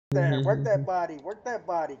there. Work that body. Work that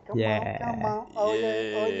body. Come on. Come Yeah. on. Oh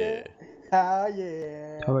yeah. Oh yeah. Oh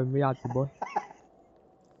yeah. ทำไมไม่อยากจะบ่น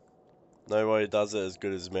Nobody does it as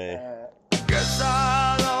good as me. Guess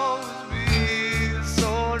I'll always be a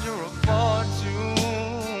soldier of fortune.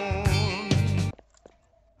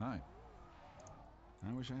 Hi. I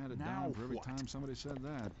wish I had it down for every time somebody said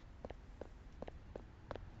that.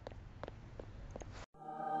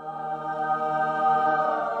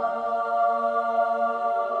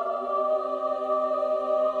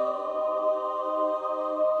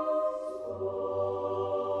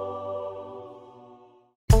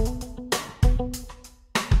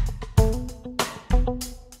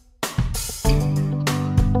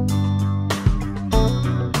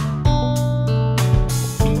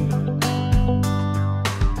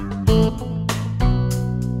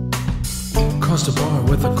 Across the bar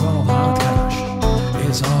with a cold hard cash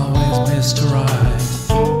is always Mr. Right.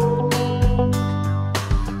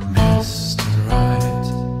 Mr.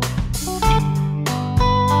 Right.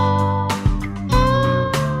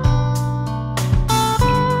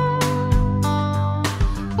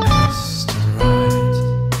 Mr. Right.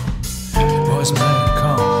 Boys may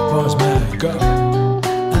come, boys may go,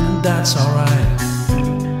 and that's alright.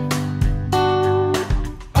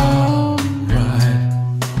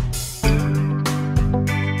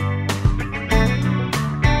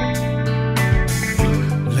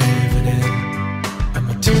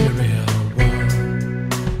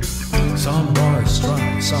 Some boys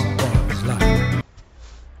try, some boys like.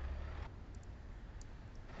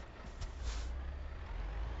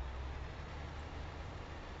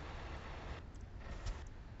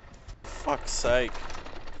 Fuck's sake.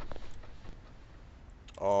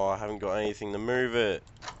 Oh, I haven't got anything to move it.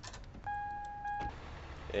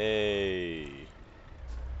 Hey.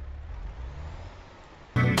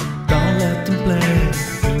 Don't let them play.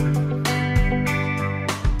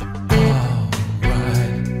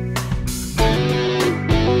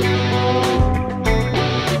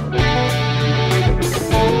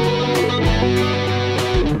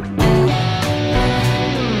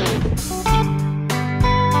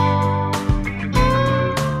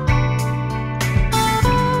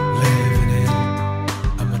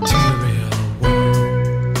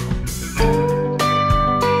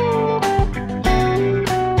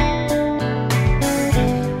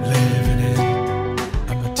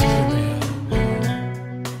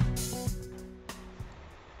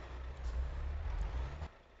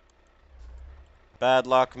 Bad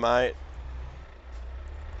luck, mate.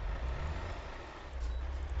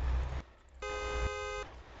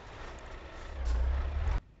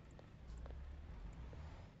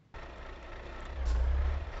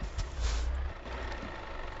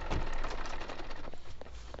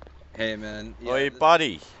 Hey man. Yeah, Oi,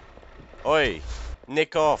 buddy. Oi.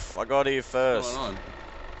 Nick off. I got here first. What's going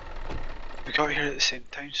on? We got here at the same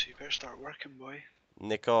time, so you better start working, boy.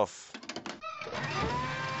 Nick off.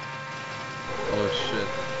 Oh shit.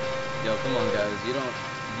 Yo, come on guys. You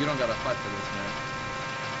don't gotta fight for this, man.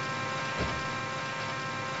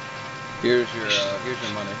 Here's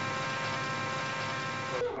your money.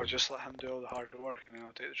 Or just let him do all the hard work and then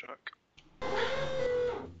I'll take the truck.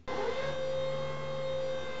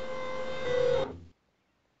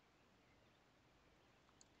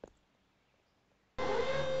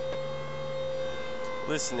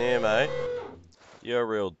 Listen here, mate. You're a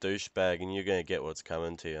real douchebag and you're gonna get what's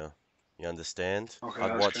coming to you. You understand? Okay,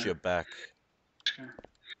 I'd that's watch great. your back.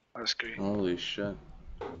 That's great. Holy shit.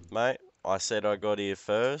 Mate, I said I got here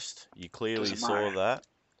first. You clearly Doesn't saw matter. that.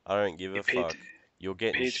 I don't give a You paid- fuck. You're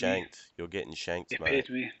getting paid me. shanked. You're getting shanked, You mate. paid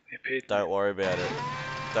me. You paid Don't me. worry about it.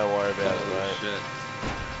 Don't worry about it, Holy mate. shit.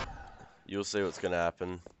 You'll see what's gonna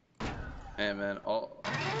happen. Hey man,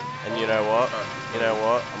 And you know what? You know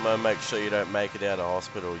what? I'm gonna make sure you don't make it out of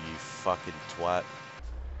hospital, you fucking twat.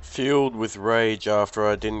 Fueled with rage after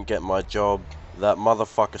I didn't get my job. That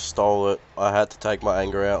motherfucker stole it. I had to take my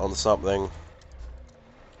anger out on something.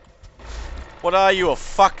 What are you, a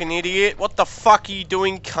fucking idiot? What the fuck are you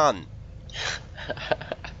doing, cunt?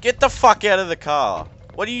 Get the fuck out of the car.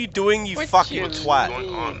 What are you doing, you fucking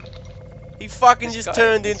twat? He fucking just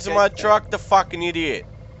turned into my truck, the fucking idiot.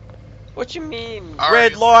 What you mean?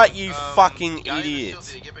 Red light, you fucking idiot.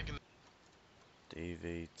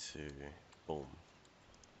 DV2. Boom.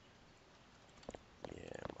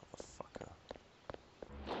 Yeah, motherfucker.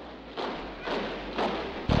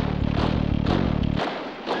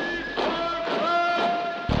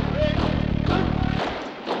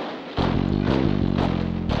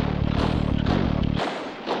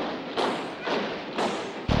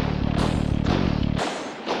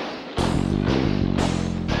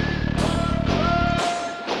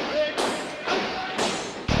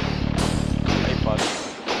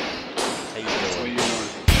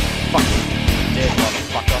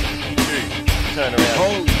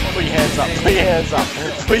 hands up. Put your hands up.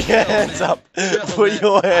 Put your hands up. Put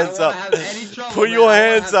your hands up. Put your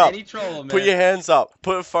hands up. Put your hands up.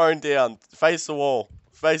 Put the phone down. Face the wall.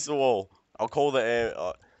 Face the wall. I'll call the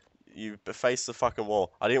air. You face the fucking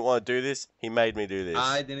wall. I didn't want to do this. He made me do this.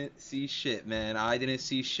 I didn't see shit, man. I didn't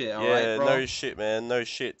see shit. All yeah, right, bro? no shit, man. No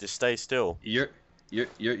shit. Just stay still. You're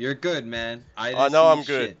good, man. I know I'm see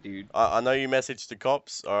good. Shit, dude. I know you messaged the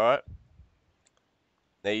cops. All right.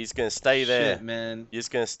 Now you're just gonna stay there. Shit, man. You're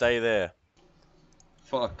just gonna stay there.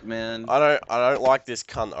 Fuck, man. I don't like this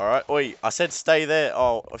cunt. All right. Oi, I said stay there.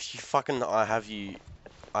 Oh, you fucking. I have you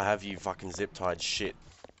fucking zip tied. Shit.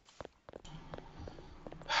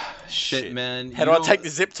 Shit, man. How do I take the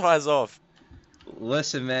zip ties off?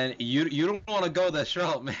 Listen, man. You don't want to go this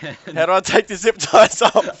route, man. How do I take the zip ties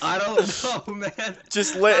off? I don't know, man.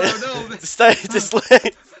 Just let. I don't know, man. Stay. Just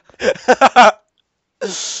leave.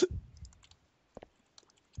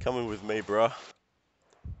 Coming with me, bro. I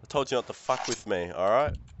told you not to fuck with me,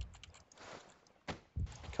 alright?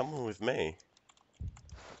 Coming with me.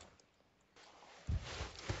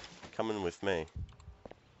 Coming with me.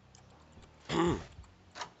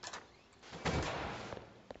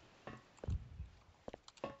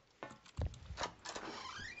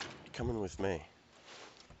 Coming with me.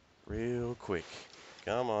 Real quick.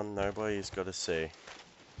 Come on, nobody's got to see.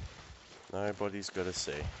 Nobody's got to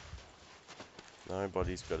see.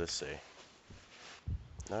 Nobody's got to see.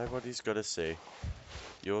 Nobody's got to see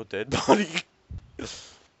your dead body. Yeah,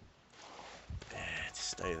 just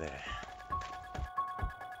stay there.